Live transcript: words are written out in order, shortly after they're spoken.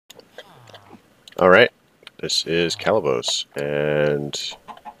Alright, this is Calibos, and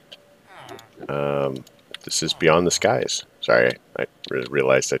this is Beyond the Skies. Sorry, I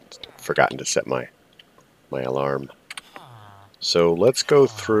realized I'd forgotten to set my alarm. So let's go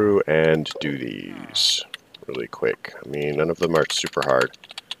through and do these really quick. I mean, none of them are super hard.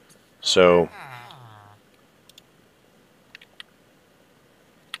 So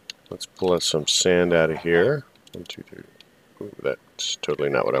let's pull out some sand out of here. 1, 2, 3. Ooh, that's totally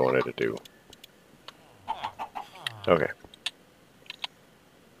not what I wanted to do. Okay.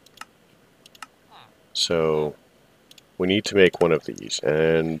 So we need to make one of these,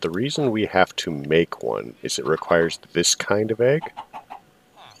 and the reason we have to make one is it requires this kind of egg.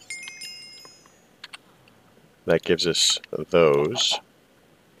 That gives us those,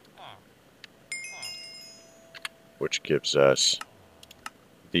 which gives us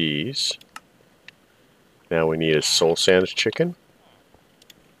these. Now we need a soul sand chicken.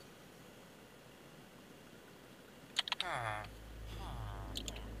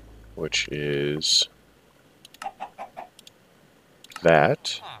 Which is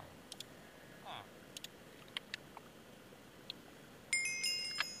that.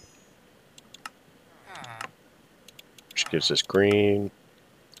 Which gives us green.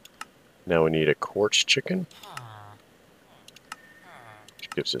 Now we need a quartz chicken. Which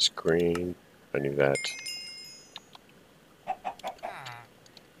gives us green. I knew that.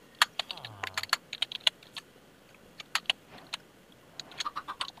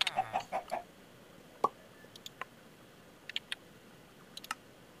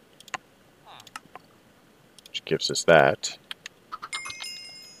 Which gives us that.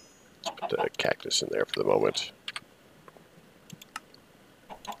 Let's put the cactus in there for the moment.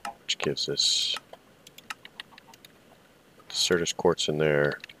 Which gives us Certus quartz in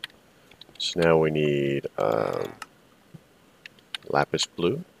there. So now we need lapis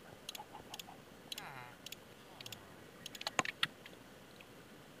blue.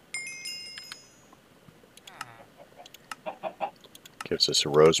 Gives us a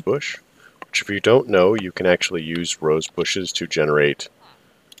rose bush. Which, if you don't know, you can actually use rose bushes to generate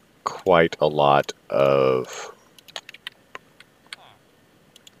quite a lot of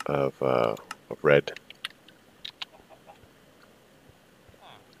red.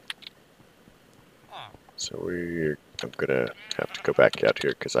 So I'm gonna have to go back out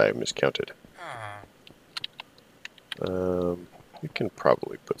here because I miscounted. We can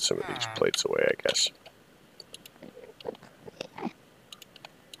probably put some of these plates away, I guess.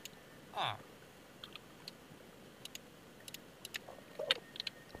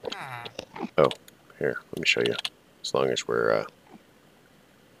 Oh, here, let me show you. As long as we're,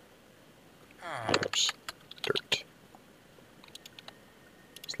 oops, dirt.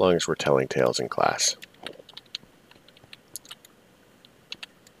 As long as we're telling tales in class.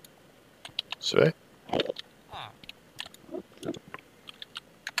 So,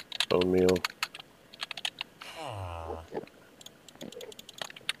 bone meal.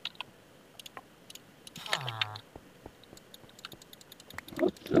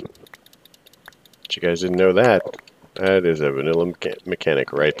 But you guys didn't know that. That is a vanilla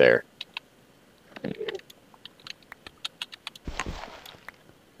mechanic right there.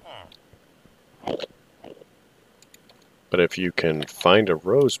 But if you can find a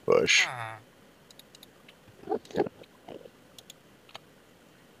rose bush,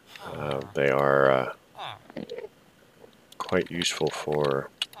 they are quite useful for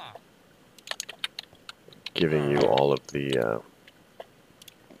giving you all of the...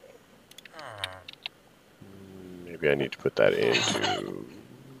 maybe I need to put that into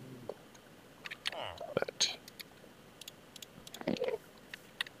that.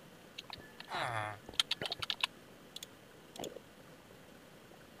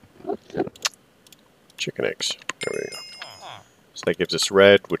 Chicken eggs. There we go. So that gives us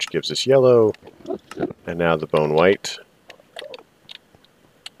red, which gives us yellow, and now the bone white.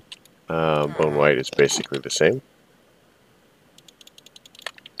 Bone white is basically the same.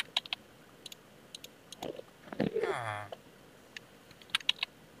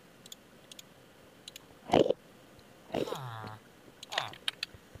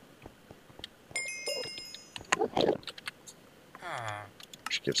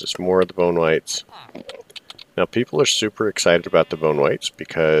 Which gives us more of the bone whites. Now people are super excited about the bone whites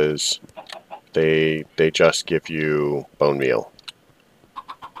because they just give you bone meal.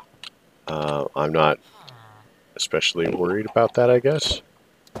 I'm not especially worried about that, I guess.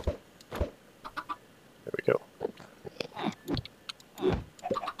 There we go.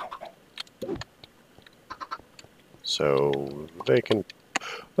 So they can...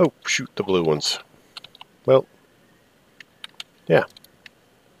 Oh, shoot, the blue ones. Well, yeah.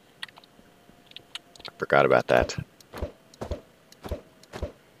 Forgot about that.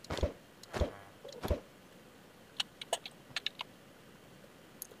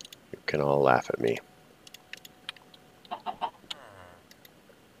 You can all laugh at me.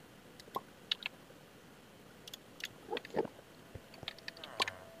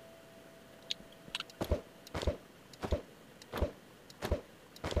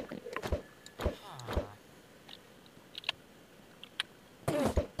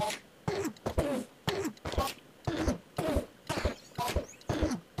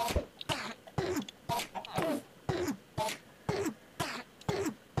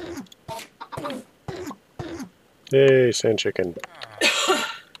 Yay, sand chicken.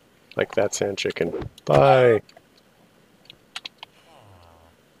 Like that, sand chicken. Bye.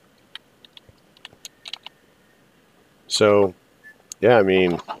 So, yeah, I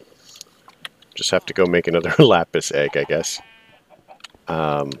mean, just have to go make another lapis egg, I guess.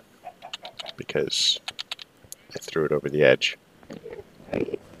 Because I threw it over the edge.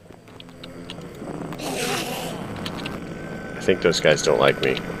 I think those guys don't like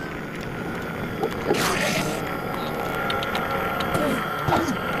me.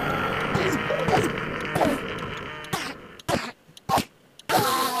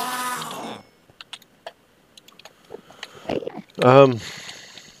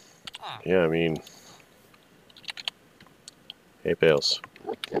 Yeah, I mean, hey, Bales,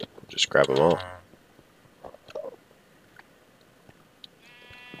 just grab them all.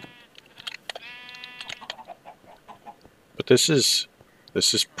 But this is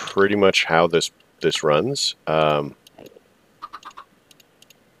pretty much how this runs.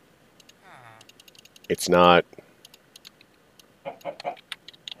 It's not.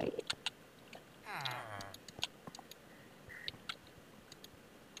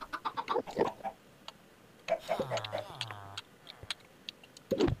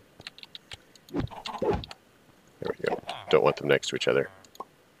 There we go. Don't want them next to each other.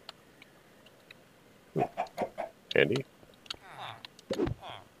 Handy.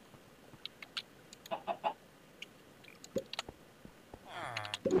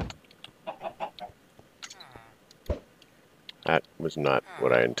 That was not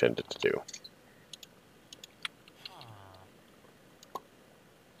what I intended to do.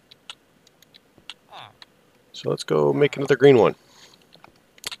 So let's go make another green one.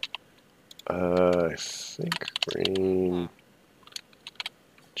 I think green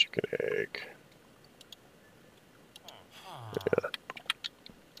chicken egg. Yeah.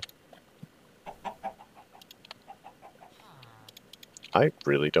 I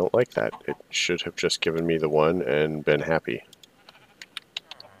really don't like that. It should have just given me the one and been happy.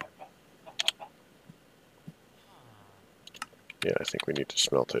 Yeah, I think we need to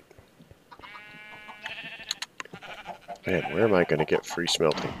smelt it. Man, where am I going to get free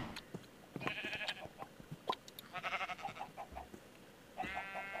smelting?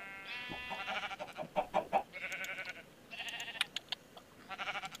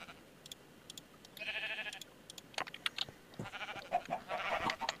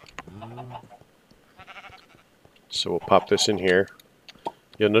 So we'll pop this in here.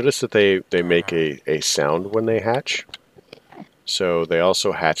 You'll notice that they make a sound when they hatch. So they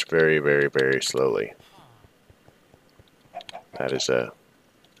also hatch very, very, very slowly. That is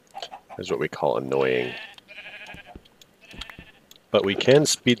what we call annoying. But we can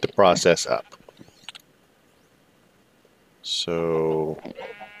speed the process up. So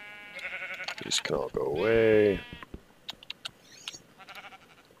these can all go away.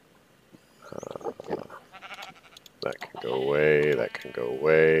 That can go away, that can go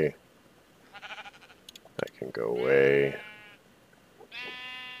away. That can go away.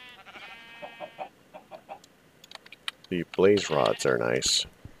 The blaze rods are nice.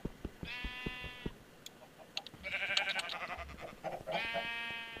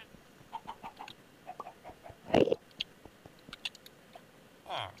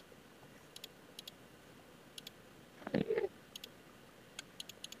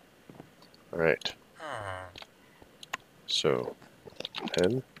 Alright. So,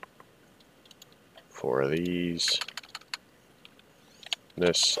 10. 4 of these.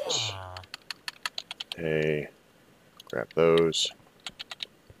 This. Hey. Grab those.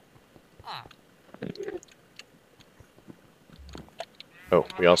 Oh,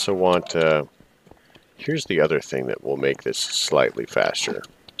 we also want, here's the other thing that will make this slightly faster.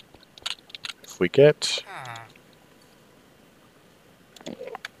 If we get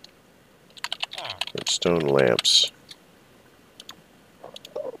stone lamps,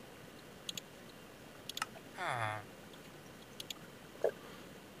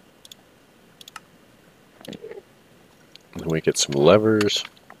 and we get some levers,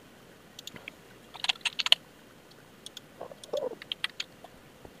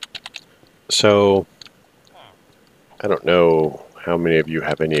 So, I don't know how many of you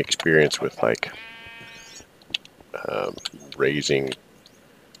have any experience with like raising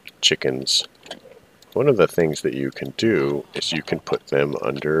chickens. One of the things that you can do is you can put them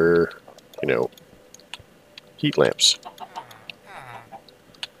under, heat lamps,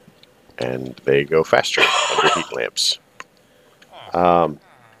 and they go faster under heat lamps.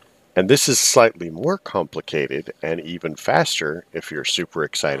 And this is slightly more complicated and even faster if you're super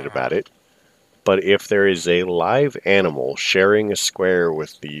excited about it. But if there is a live animal sharing a square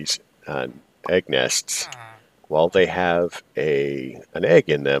with these egg nests, while they have an egg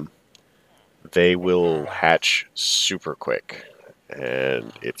in them, they will hatch super quick.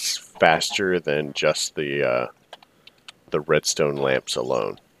 And it's faster than just the redstone lamps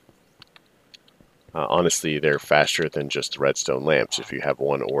alone. Honestly, they're faster than just the redstone lamps if you have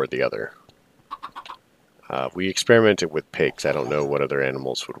one or the other. We experimented with pigs. I don't know what other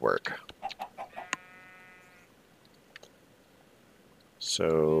animals would work.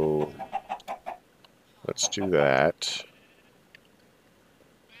 So let's do that.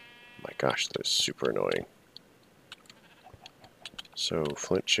 My gosh, that is super annoying. So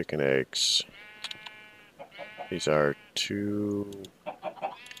flint chicken eggs. These are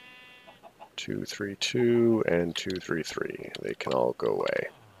 232 and 233. They can all go away.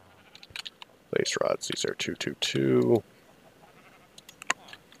 Lace rods, these are 222.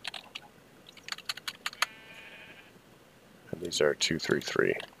 And these are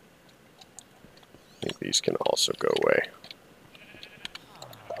 233. I think these can also go away.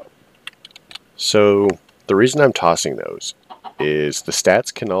 So the reason I'm tossing those is the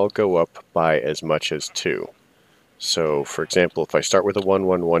stats can all go up by as much as 2. So for example, if I start with a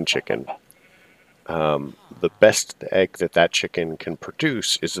 111 chicken, the best egg that chicken can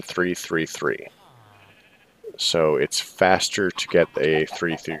produce is a 333. So it's faster to get a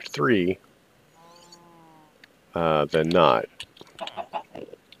 333 than not.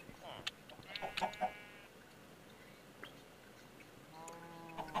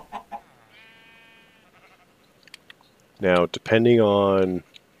 Now, depending on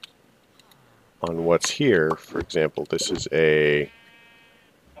what's here, for example, this is a...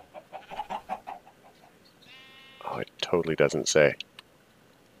 Oh, it totally doesn't say.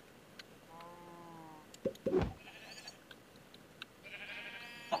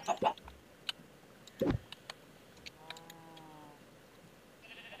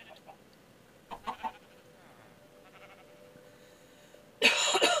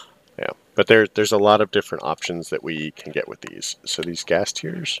 Yeah, but there's a lot of different options that we can get with these. So these gas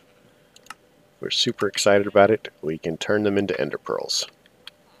tiers, we're super excited about it. We can turn them into ender pearls.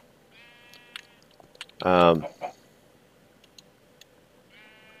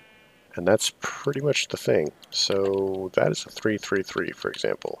 And that's pretty much the thing. So that is a 333, for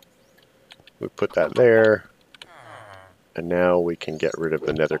example. We put that there, and now we can get rid of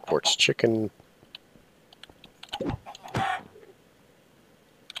the nether quartz chicken.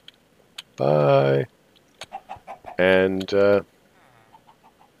 Bye. And yeah.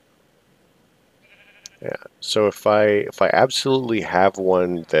 So if I absolutely have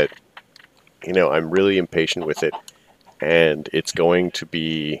one that I'm really impatient with it, and it's going to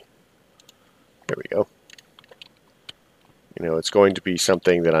be, there we go. It's going to be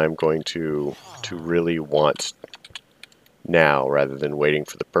something that I'm going to really want now rather than waiting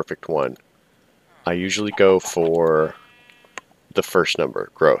for the perfect one. I usually go for the first number,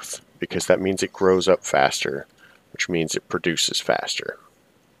 growth, because that means it grows up faster, which means it produces faster.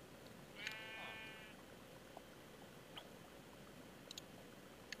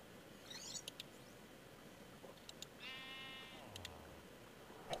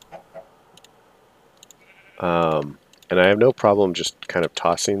 And I have no problem just kind of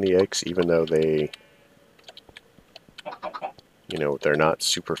tossing the eggs, even though they, they're not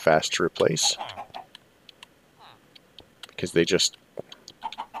super fast to replace. Because they just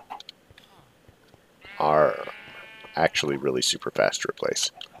are actually really super fast to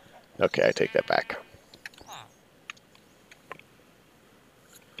replace. Okay, I take that back.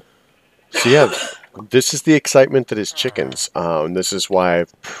 So yeah, this is the excitement that is chickens. And this is why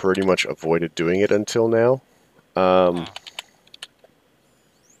I've pretty much avoided doing it until now.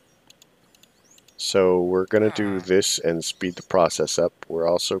 So we're going to do this and speed the process up. We're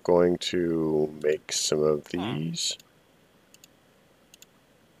also going to make some of these.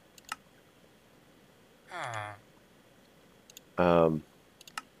 Oh,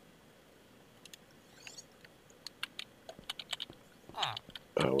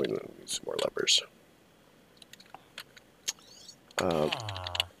 we need some more levers.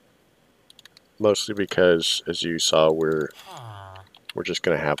 Mostly because, as you saw, we're we're just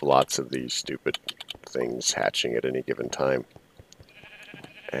going to have lots of these stupid things hatching at any given time.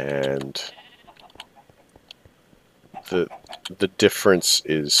 And the difference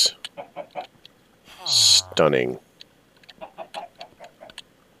is stunning.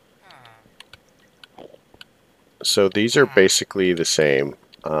 So these are basically the same.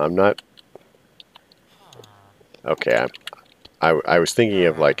 I'm not... Okay, I was thinking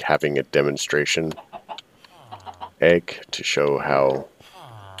of like having a demonstration egg to show how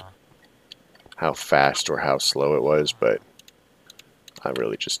fast or how slow it was, but I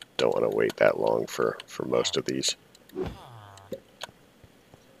really just don't want to wait that long for most of these.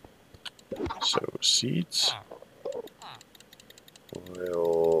 So seeds.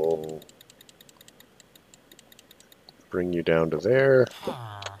 We'll bring you down to there.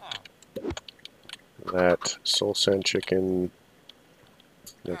 That soul sand chicken,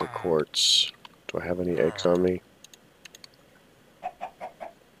 nether quartz. Do I have any eggs on me?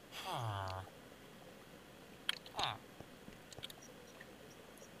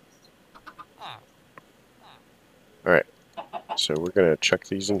 Alright, so we're going to chuck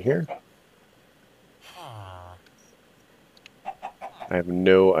these in here. I have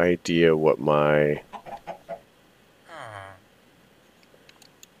no idea what my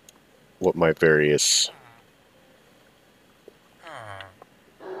various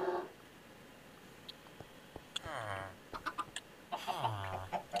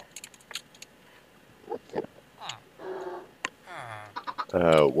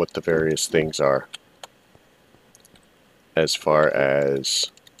what the various things are as far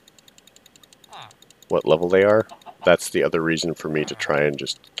as what level they are. That's the other reason for me to try and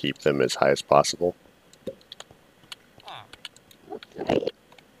just keep them as high as possible.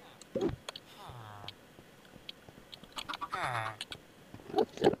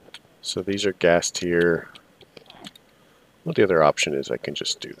 So these are gas tier. Well, the other option is I can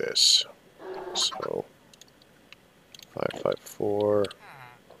just do this. So 554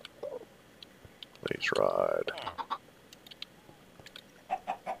 blaze rod.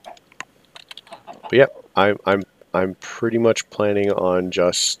 But yeah, I'm pretty much planning on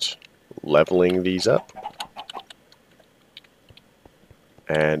just leveling these up,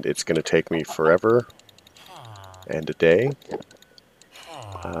 and it's going to take me forever and a day.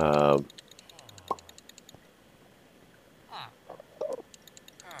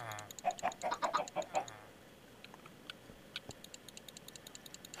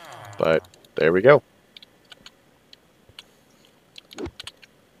 But there we go.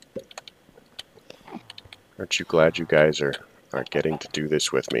 Aren't you glad you guys are getting to do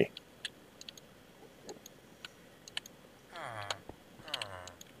this with me?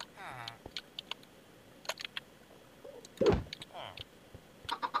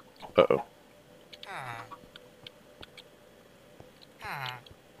 Uh-oh.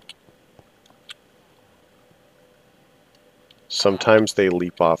 Sometimes they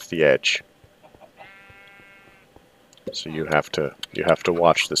leap off the edge. So you have to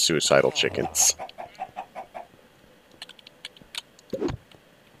watch the suicidal chickens.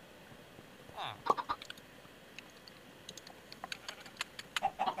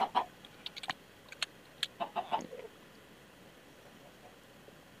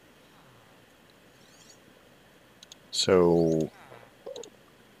 So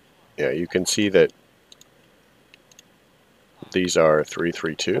yeah, you can see that these are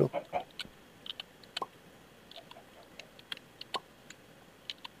 332.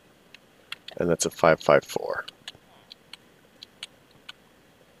 And that's a 554.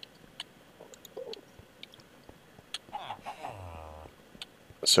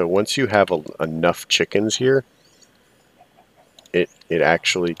 So once you have enough chickens here, it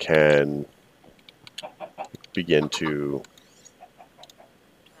actually can begin to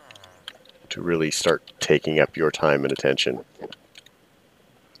really start taking up your time and attention.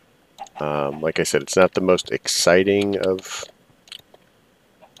 Like I said, it's not the most exciting of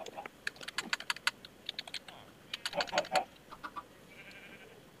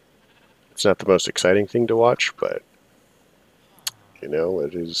thing to watch, but you know,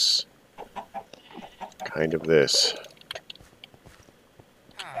 it is kind of this.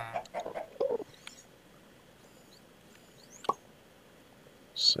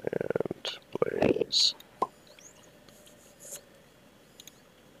 Sand, blaze.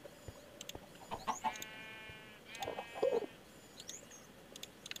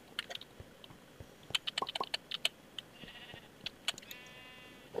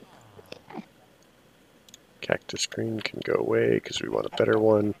 Cactus green can go away because we want a better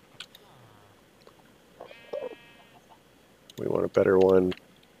one. We want a better one.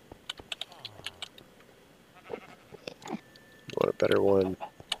 We want a better one.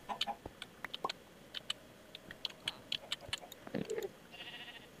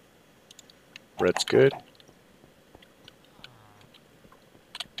 Red's good.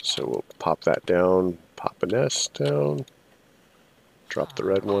 So we'll pop that down, pop a nest down, drop the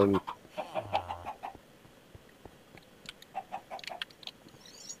red one.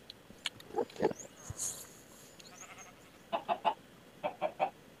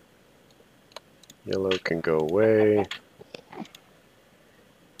 Yellow can go away.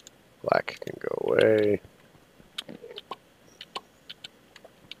 Black can go away.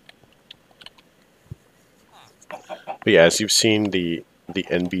 But yeah, as you've seen, the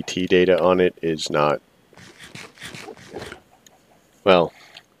NBT data on it is not, well,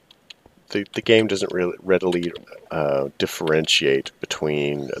 the game doesn't really readily differentiate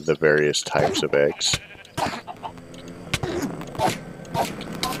between the various types of eggs.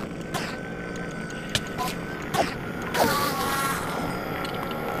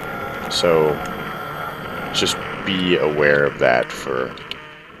 So just be aware of that for,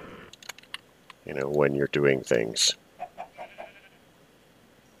 you know, when you're doing things.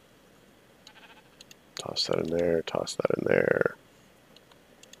 Toss that in there, toss that in there.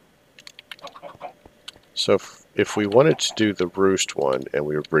 So if we wanted to do the roost one and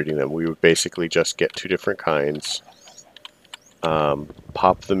we were breeding them, we would basically just get two different kinds,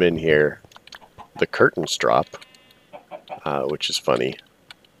 pop them in here, the curtains drop, which is funny,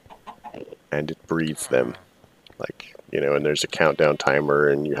 and it breeds them. Like, you know, and there's a countdown timer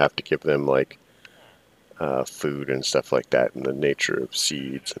and you have to give them like food and stuff like that, and the nature of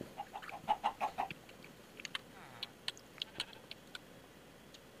seeds.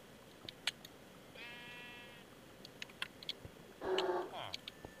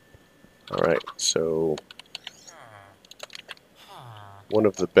 Alright, so one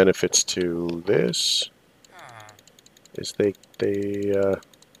of the benefits to this is they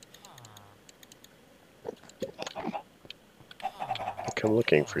come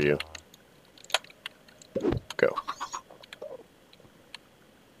looking for you. Go.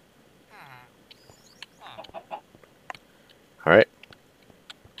 Alright.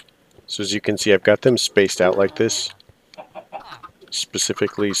 So as you can see, I've got them spaced out like this,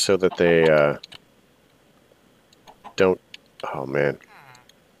 specifically so that they don't, oh man,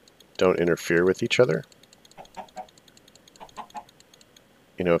 don't interfere with each other.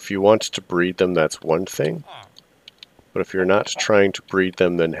 You know, if you want to breed them, that's one thing. But if you're not trying to breed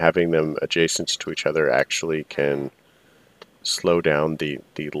them, then having them adjacent to each other actually can slow down the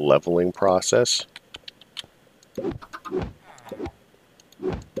leveling process.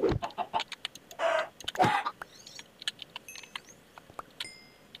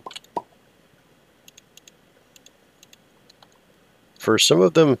 For some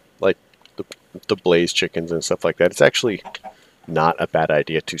of them, like the blaze chickens and stuff like that, it's actually not a bad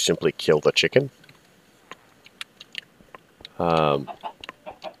idea to simply kill the chicken.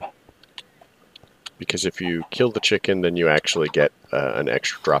 Because if you kill the chicken, then you actually get an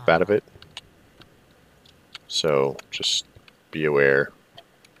extra drop out of it. So just be aware.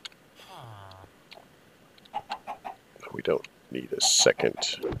 We don't need a second.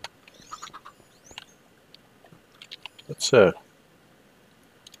 Let's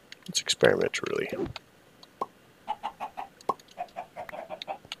experiment, really.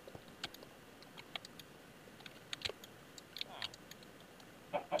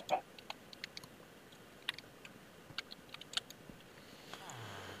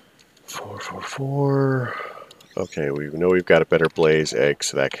 Four. Okay, we know we've got a better blaze egg,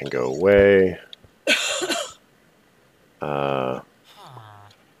 so that can go away.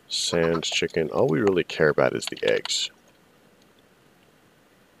 Sand chicken. All we really care about is the eggs.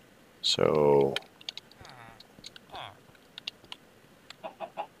 So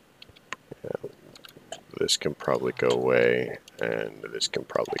yeah, this can probably go away, and this can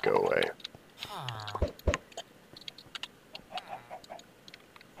probably go away.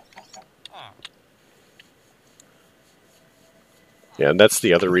 Yeah, and that's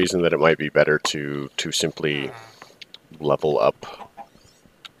the other reason that it might be better to simply level up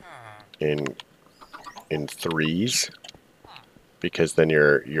in threes, because then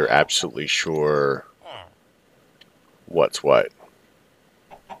you're absolutely sure what's what.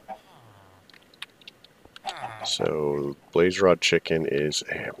 So blaze rod chicken is,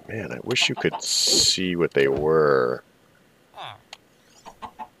 man, I wish you could see what they were.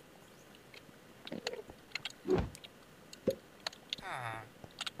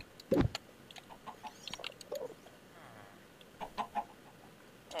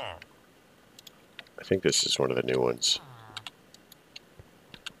 I think this is one of the new ones.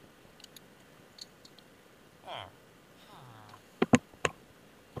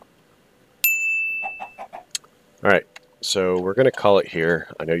 Alright, so we're going to call it here.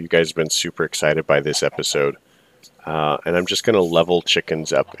 I know you guys have been super excited by this episode. And I'm just going to level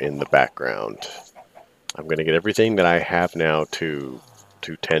chickens up in the background. I'm going to get everything that I have now to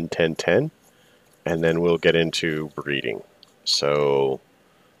 10, 10, 10. And then we'll get into breeding. So,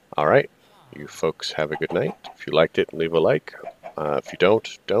 alright. You folks have a good night. If you liked it, leave a like. If you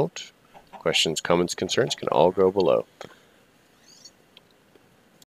don't. Questions, comments, concerns can all go below.